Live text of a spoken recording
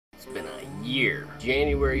It's been a year.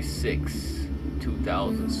 January 6,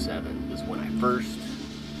 2007 is when I first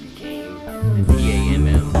became the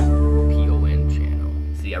TAMMPON channel.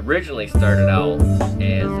 See, I originally started out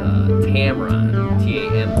as TAMMRON,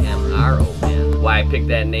 TAMMRON. Why I picked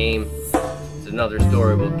that name is another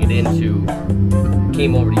story we'll get into.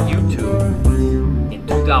 Came over to YouTube in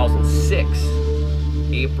 2006,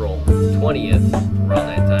 April 20th, around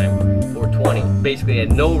that time, 420. Basically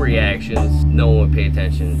had no reactions, no one would pay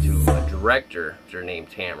attention to a director named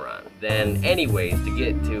TAMMRON. Then anyways, to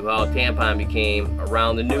get to how Tampon became,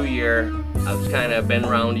 around the new year, I was kind of been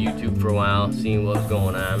around YouTube for a while, seeing what was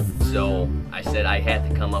going on. So I said I had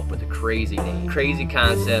to come up with a crazy name, crazy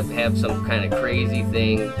concept, have some kind of crazy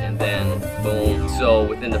thing, and then boom. So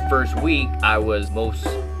within the first week, I was most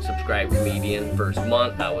subscribed comedian. First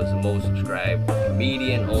month, I was the most subscribed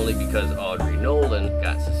comedian, only because Audrey Nolan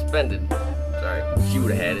got suspended. Sorry, she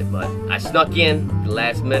would have had it, but I snuck in the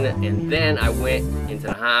last minute, and then I went into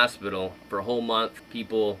the hospital for a whole month.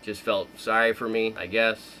 People just felt sorry for me, I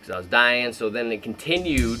guess, because I was dying. So then it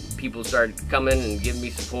continued. People started coming and giving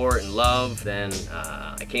me support and love. Then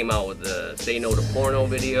I came out with the Say No to Porno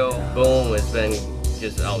video. Boom, it's been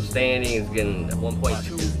just outstanding. It's getting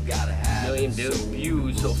 1.2 million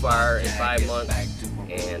views so far in 5 months,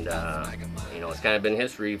 and you know, it's kind of been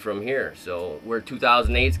history from here. So where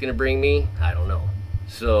 2008 is gonna bring me, I don't know.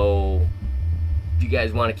 So if you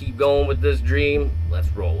guys want to keep going with this dream, let's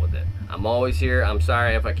roll with it. I'm always here. I'm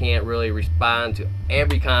sorry if I can't really respond to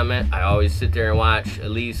every comment. I always sit there and watch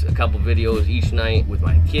at least a couple videos each night with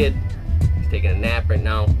my kid. He's taking a nap right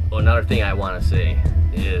now. Well, another thing I want to say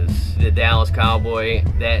is the Dallas Cowboy,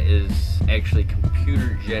 that is actually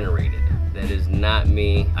computer generated. That is not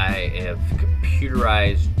me. I have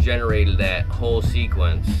computerized, generated that whole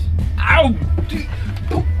sequence. Ow!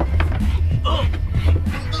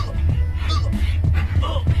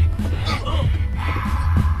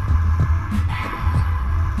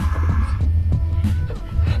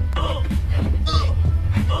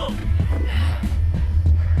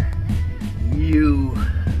 You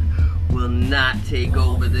will not take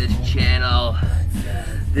over this channel.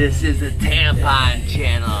 This is a Tampon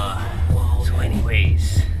Channel. So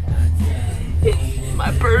anyways, it's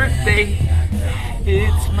my birthday.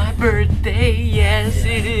 It's my birthday, yes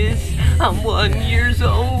it is. I'm 1 year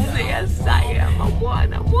old, yes I am. I'm one.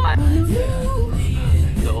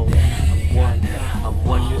 No, I'm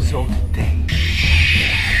 1 year old today.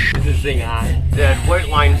 Is this thing on? That White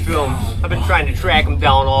Line Films. I've been trying to track him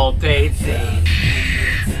down all day today.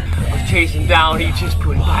 I was chasing him down, he just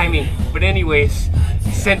put by me. But anyways,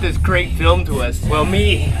 he sent this great film to us. Well,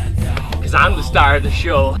 me, because I'm the star of the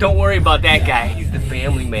show. Don't worry about that guy. He's the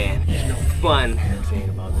family man. He's no fun. Saying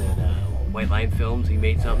about that White Line Films, he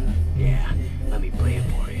made something? Yeah, let me play it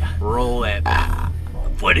for you. Roll that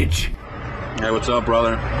footage. Hey, what's up,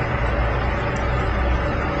 brother?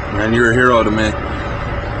 Man, you're a hero to me.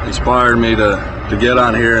 Inspired me to get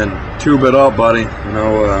on here and tube it up, buddy. You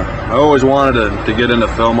know, I always wanted to get into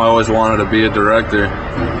film. I always wanted to be a director.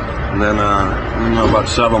 And then, you know, about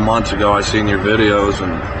 7 months ago, I seen your videos,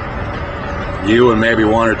 and you and maybe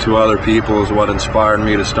one or two other people is what inspired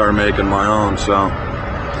me to start making my own. So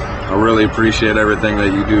I really appreciate everything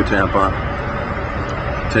that you do, Tampon.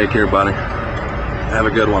 Take care, buddy. Have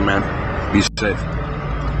a good one, man. Be safe.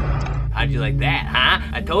 How'd you like that, huh?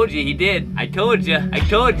 I told you he did. I told you.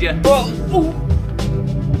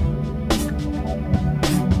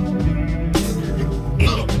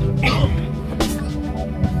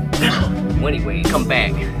 Oh, anyway, come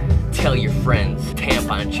back. Tell your friends.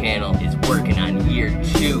 Tampon Channel is working on year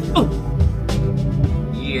 2.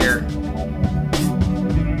 Year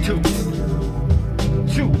 2.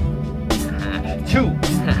 2.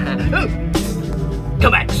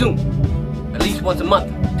 Come back soon. At least once a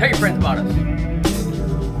month. Tell your friends about us.